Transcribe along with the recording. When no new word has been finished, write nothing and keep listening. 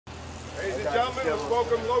and gentlemen, let's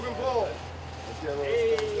welcome Logan Paul.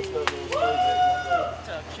 Hey. What's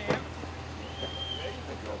up, champ?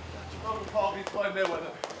 Logan Paul beats Floyd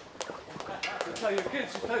Mayweather. So tell your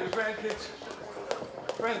kids, you tell your grandkids,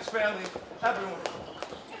 friends, family, everyone.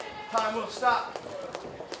 Time will stop.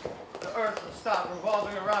 The earth will stop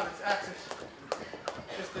revolving around its axis.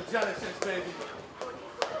 It's the Genesis, baby.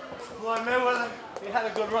 Floyd Mayweather, he had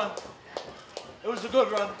a good run. It was a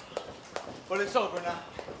good run, but it's over now.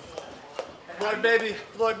 Floyd baby,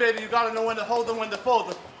 you gotta know when to hold them, when to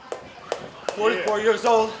fold them. 44 years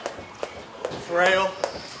old, frail,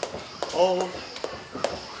 old,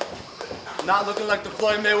 not looking like the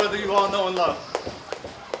Floyd Mayweather you all know and love.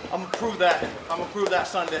 I'm gonna prove that. I'm gonna prove that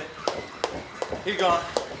Sunday. He gone.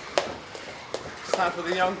 It's time for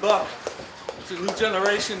the young buck. It's a new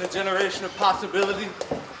generation, a generation of possibility.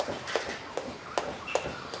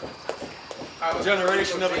 A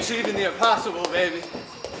generation of achieving the impossible, baby.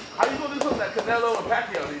 How you gonna do something that Canelo and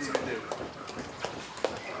Pacquiao didn't even do?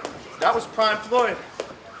 That was prime Floyd.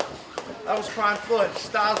 That was prime Floyd.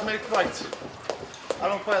 Styles make fights. I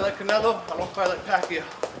don't fight like Canelo. I don't fight like Pacquiao.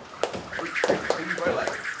 Who you fight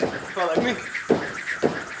like? Fight like me.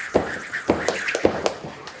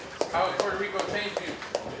 How has Puerto Rico changed you?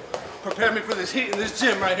 Prepare me for this heat in this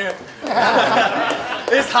gym right here.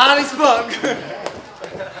 It's hot as fuck.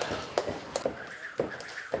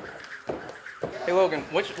 Hey Logan,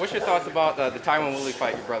 what's your thoughts about the Tyron Woodley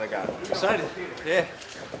fight your brother got? Excited, yeah.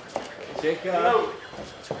 Jake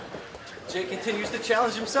continues to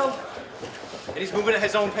challenge himself, and he's moving at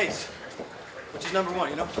his own pace, which is number one,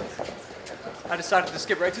 you know? I decided to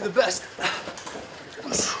skip right to the best.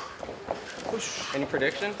 Any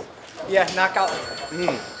predictions? Yeah, knockout.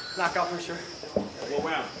 Knockout for sure. What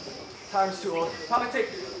round? Time's too old. Probably take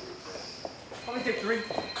three.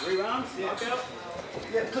 3 rounds? Yeah. Knockout?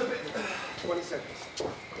 Yeah, clip it. 20 seconds.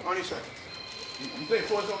 20 seconds. You think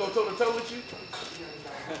Floyd's gonna go toe to toe with you?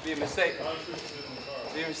 That'd be a mistake.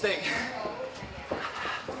 Be a mistake.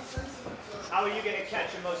 How are you going to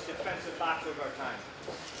catch the most defensive boxer of our time?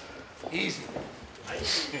 Easy.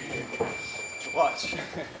 Watch.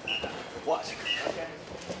 Watch. Okay.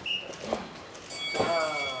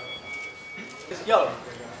 Yo,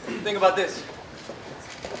 think about this.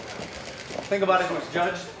 Think about it, he was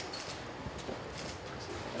judged,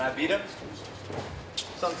 and I beat him.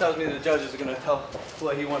 Something tells me the judges are gonna tell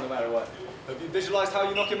Floyd he won no matter what. Have you visualized how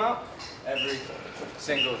you knock him out? Every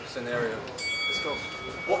single scenario. Let's go.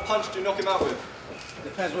 What punch do you knock him out with?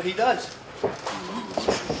 Depends what he does.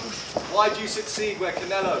 Why do you succeed where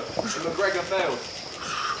Canelo and McGregor failed?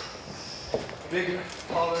 Bigger,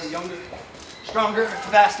 taller, younger, stronger,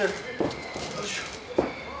 faster.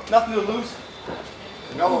 Nothing to lose.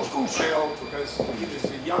 Canelo failed because he was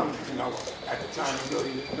a young Canelo at the time. He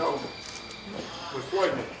really didn't know what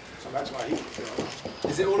Floyd did. So that's why he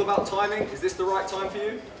failed. Is it all about timing? Is this the right time for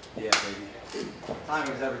you? Yeah, baby.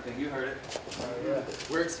 Timing is everything. You heard it.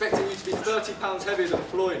 We're expecting you to be 30 pounds heavier than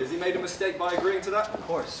Floyd. Has he made a mistake by agreeing to that? Of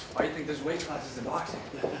course. Why do you think there's weight classes in boxing?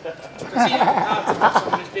 Does he have the power to knock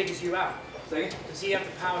someone as big as you out? Say again? Does he have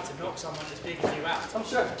the power to knock someone as big as you out? I'm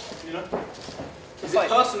sure. You know. Is it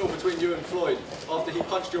personal between you and Floyd after he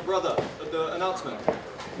punched your brother at the announcement?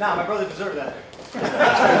 Nah, my brother deserved that. He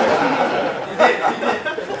did.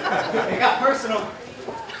 It got personal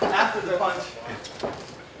after the punch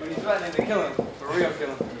when he's threatening to kill him, for real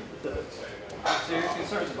kill him. I have serious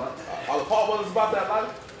concerns about that. Are the Paul brothers about that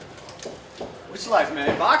life? Which life,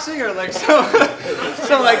 man? Boxing or like some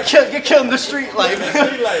like get killed in the street life?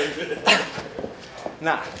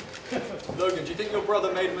 Nah. Logan, do you think your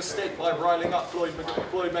brother made a mistake by riling up Floyd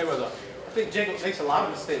Mayweather? I think Jacob makes a lot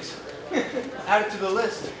of mistakes. Add it to the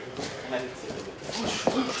list. But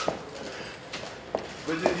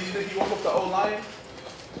do you think he woke up the old lion?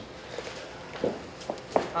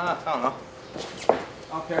 I don't know.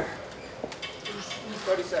 I don't care.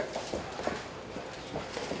 30 seconds.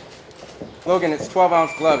 Logan, it's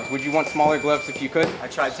 12-ounce gloves. Would you want smaller gloves if you could? I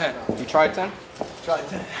tried 10. You tried 10? Tried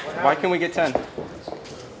 10. Why can't we get 10?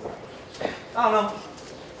 I don't know.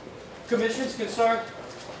 Commission's concerned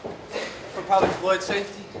for probably Floyd's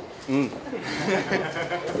safety.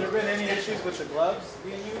 Has there been any issues with the gloves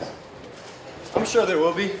being used? I'm sure there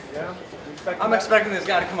will be. Yeah. I'm expecting this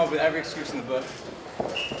guy to come up with every excuse in the book.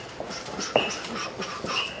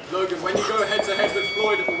 Logan, when you go head-to-head with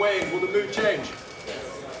Floyd at the weigh-in, will the mood change?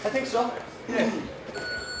 I think so. Yeah.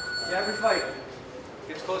 Yeah, every fight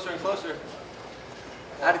gets closer and closer.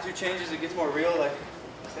 Attitude changes, it gets more real, like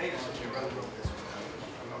stages.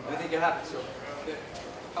 Anything can happen, so.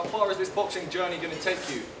 How far is this boxing journey going to take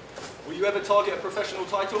you? Will you ever target a professional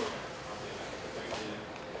title?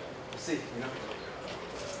 We'll see, you know.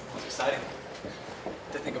 It's exciting.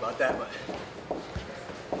 to think about that, but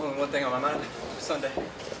only one thing on my mind. Sunday,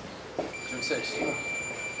 June 6th.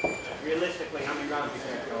 Realistically, how many rounds do you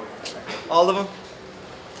think you're going? All of them?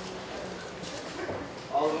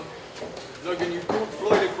 All of them? Logan, you called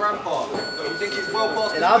Floyd a grandpa. You think he's well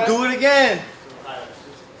past his And I'll best? do it again.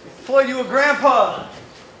 Floyd, you a grandpa.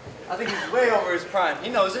 I think he's way over his prime. He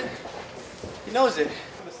knows it. He knows it.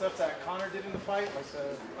 The stuff that Connor did in the fight, like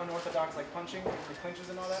the unorthodox, like punching, the clinches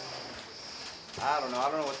and all that. I don't know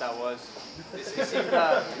what that was. It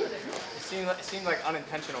seemed like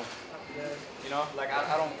unintentional. You know, like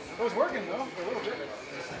I don't. It was working though, for a little bit.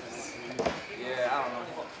 Yeah, I don't know.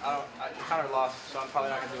 I kind of lost, so I'm probably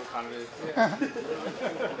not gonna do what Connor did.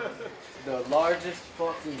 The largest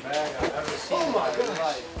fucking bag I've ever seen. Oh my God.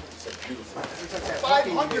 gosh.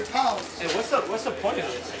 500 pounds. Hey, what's the point of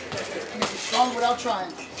this? You can be strong without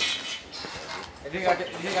trying. You think I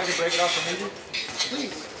could break it off for me?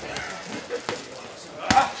 Please.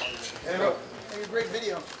 Hey, look. Make a great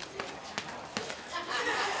video.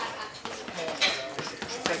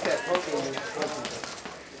 Take that protein.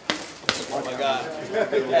 Oh my God.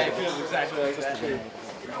 Yeah, it feels exactly like that.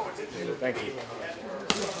 Thank you.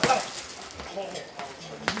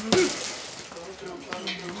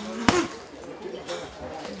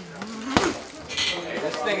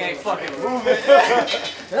 This thing ain't fucking moving.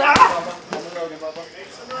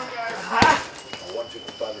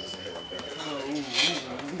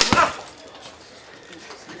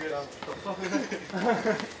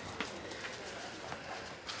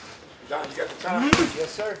 Don, you got the time?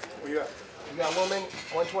 Yes, sir. Where you at? You got 1 minute,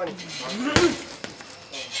 120.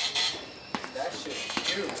 That shit is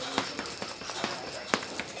huge.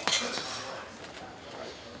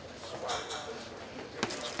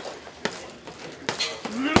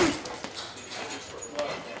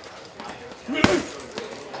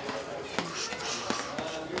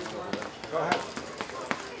 Go ahead.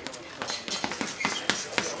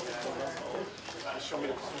 Show me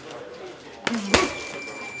the.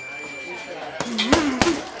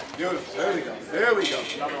 Beautiful. There we go. There we go.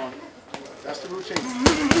 Another one. That's the routine.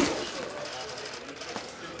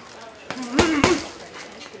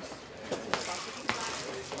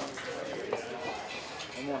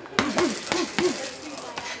 One more.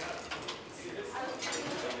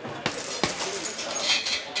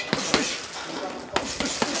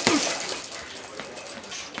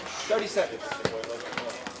 30 seconds.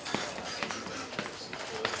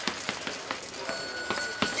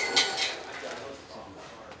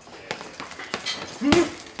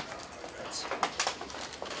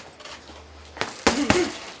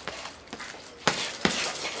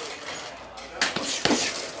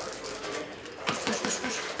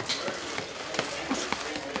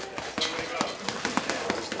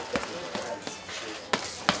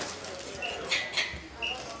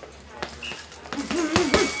 You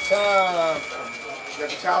got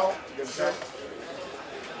the towel? You got the towel?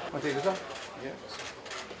 Want to take this off? Yeah.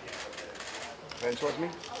 Then towards me.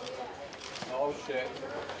 Oh shit.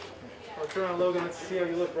 Oh, turn on Logan, let's see how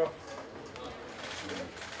you look, bro. I'm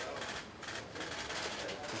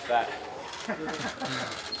fat.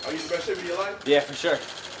 Are you the best shape of your life? Yeah, for sure.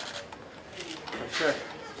 For sure.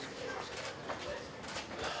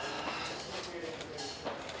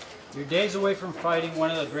 You're days away from fighting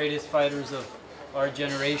one of the greatest fighters of our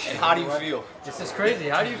generation. And how do you feel? This is crazy.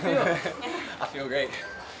 How do you feel? I feel great.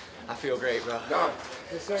 I feel great, bro. Don.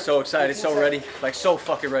 So excited, so ready, like so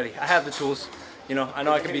fucking ready. I have the tools, you know. I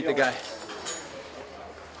know I can beat the guy.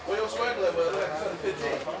 Where your swag level like it's on the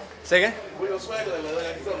 15? Say again? Where your swag level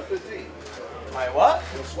like it's on the 15? My what?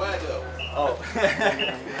 Your swag level. Oh.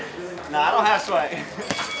 Nah, I don't have swag.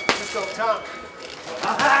 Let's go, Tom.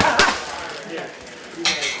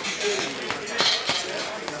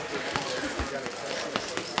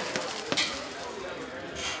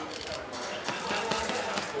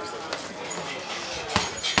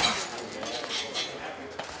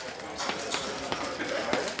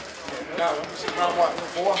 Now, let me see round one.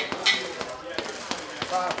 4,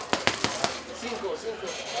 5, 5.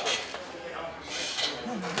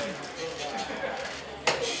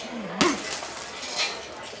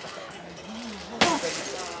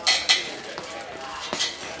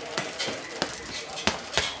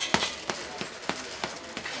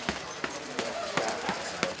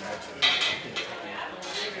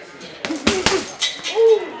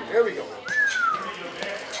 There we go.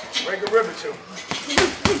 Break a rib or two.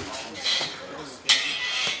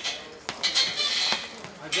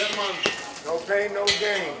 No pain, no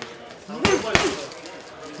gain.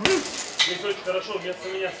 Здесь очень хорошо, вместо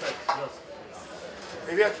меня стать.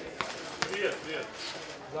 Привет. Привет, привет.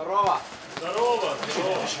 Здорово. Здорово,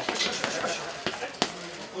 здорово.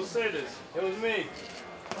 Who said this? It was me.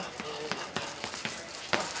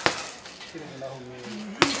 He doesn't know who he is.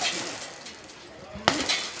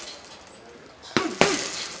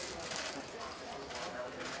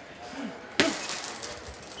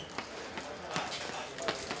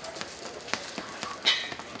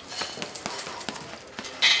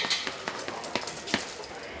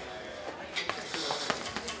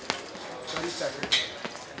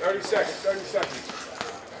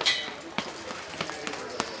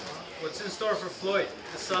 What's in store for Floyd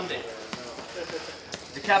this Sunday?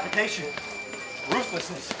 Decapitation,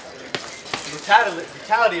 ruthlessness,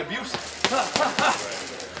 brutality, abuse.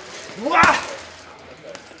 Wah!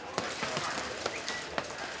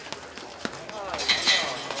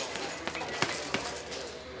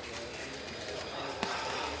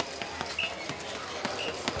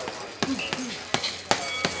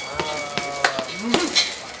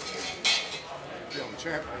 Feeling,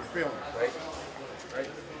 champ, how you feeling? Right? Right?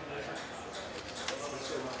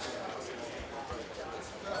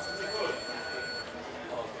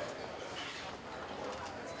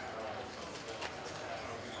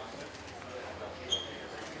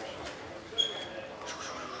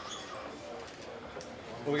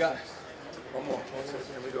 What we got? One more.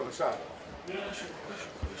 Let me go inside.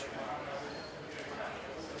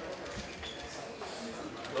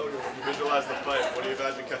 Logan, when you visualize the fight, what do you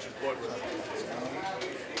imagine catching Floyd with?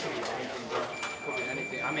 Could be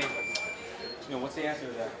anything. I mean, you know, what's the answer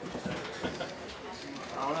to that?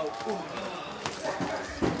 I don't know.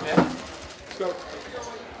 Yeah. Let's go.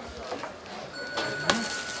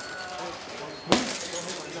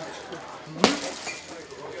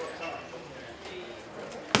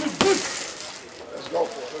 Let's go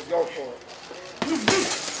for it. Let's go for it.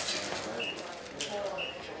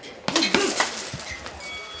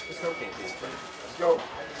 Let's go.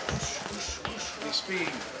 Be speed.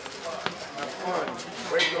 Have fun.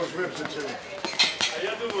 Break those ribs in two. А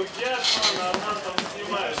я думаю, где она там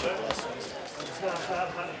снимает, да?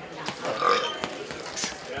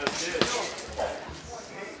 Я здесь.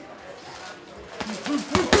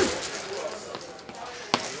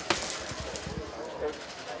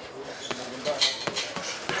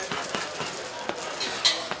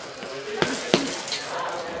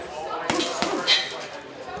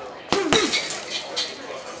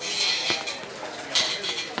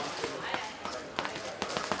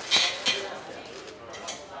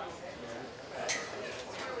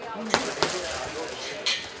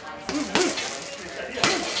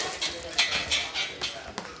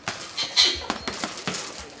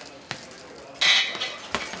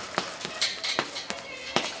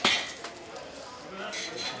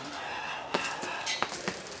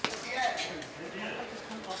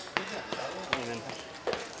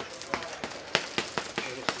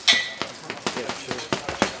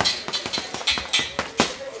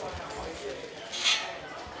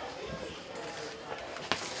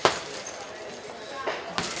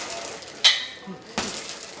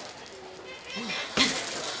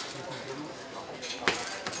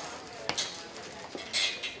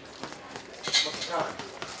 Time.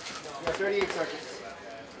 You got 38 seconds.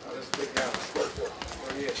 Now let's take down.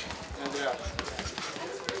 38. Stand it out.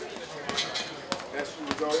 That's when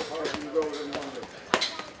you go. As hard as you go with one leg.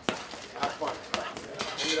 Have fun.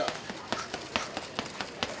 Bring it up.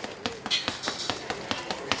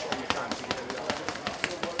 Your time to get it out.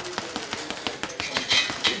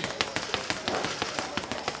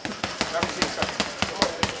 17 seconds.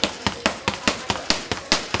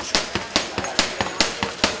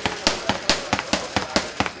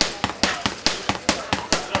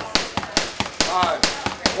 5,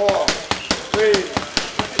 4, 3,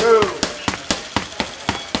 2,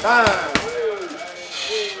 time.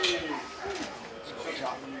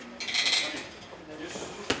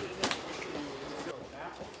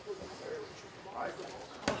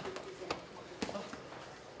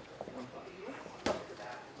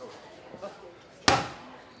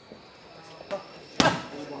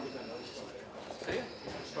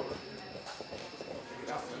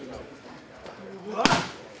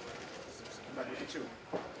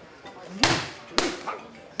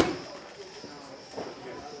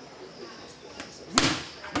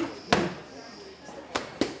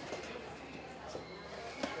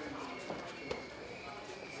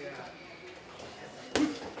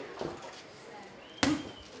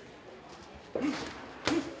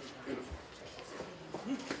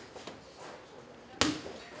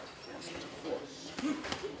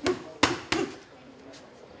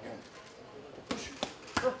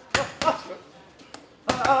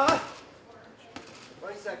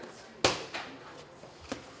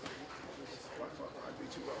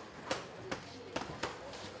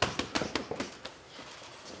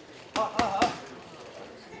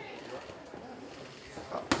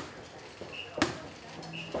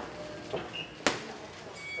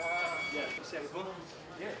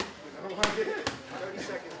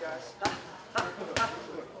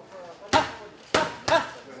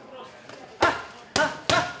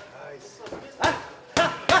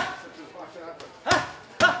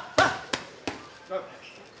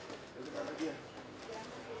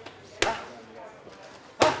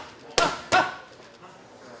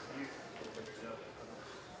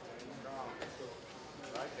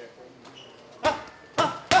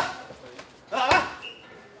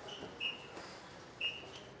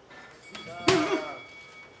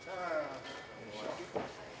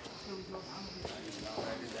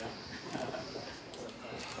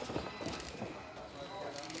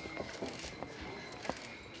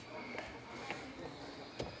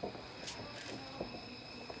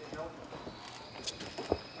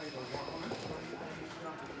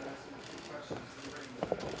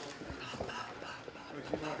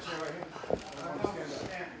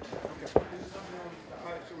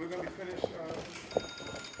 So we're going to be finished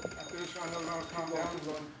after this round. We're going to calm down.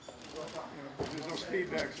 There's no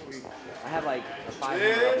feedback, so we. I have like 5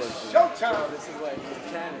 It's showtime. This is what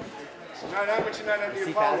 10. So now that much, you're not under your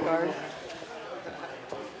See power. pass card?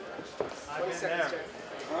 I've been there.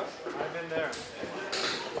 I've been there.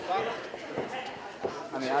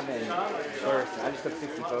 I mean, I've been first. I just took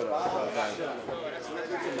 60 photos. So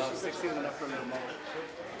it's like, 60 is enough for me tomorrow.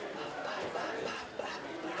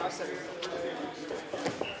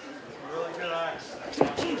 Really good eyes.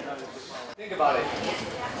 think about it.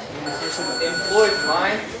 In Floyd's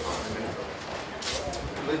mind,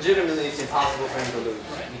 legitimately, it's impossible for him to lose.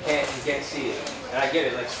 You can't see it, and I get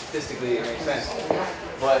it. Like statistically, it makes sense,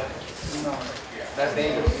 but that's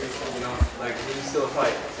dangerous. You know, like it's still a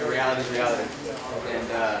fight. And reality is reality, and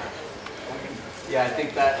yeah, I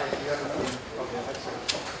think that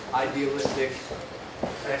idealistic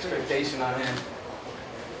expectation on him,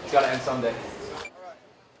 it's got to end someday.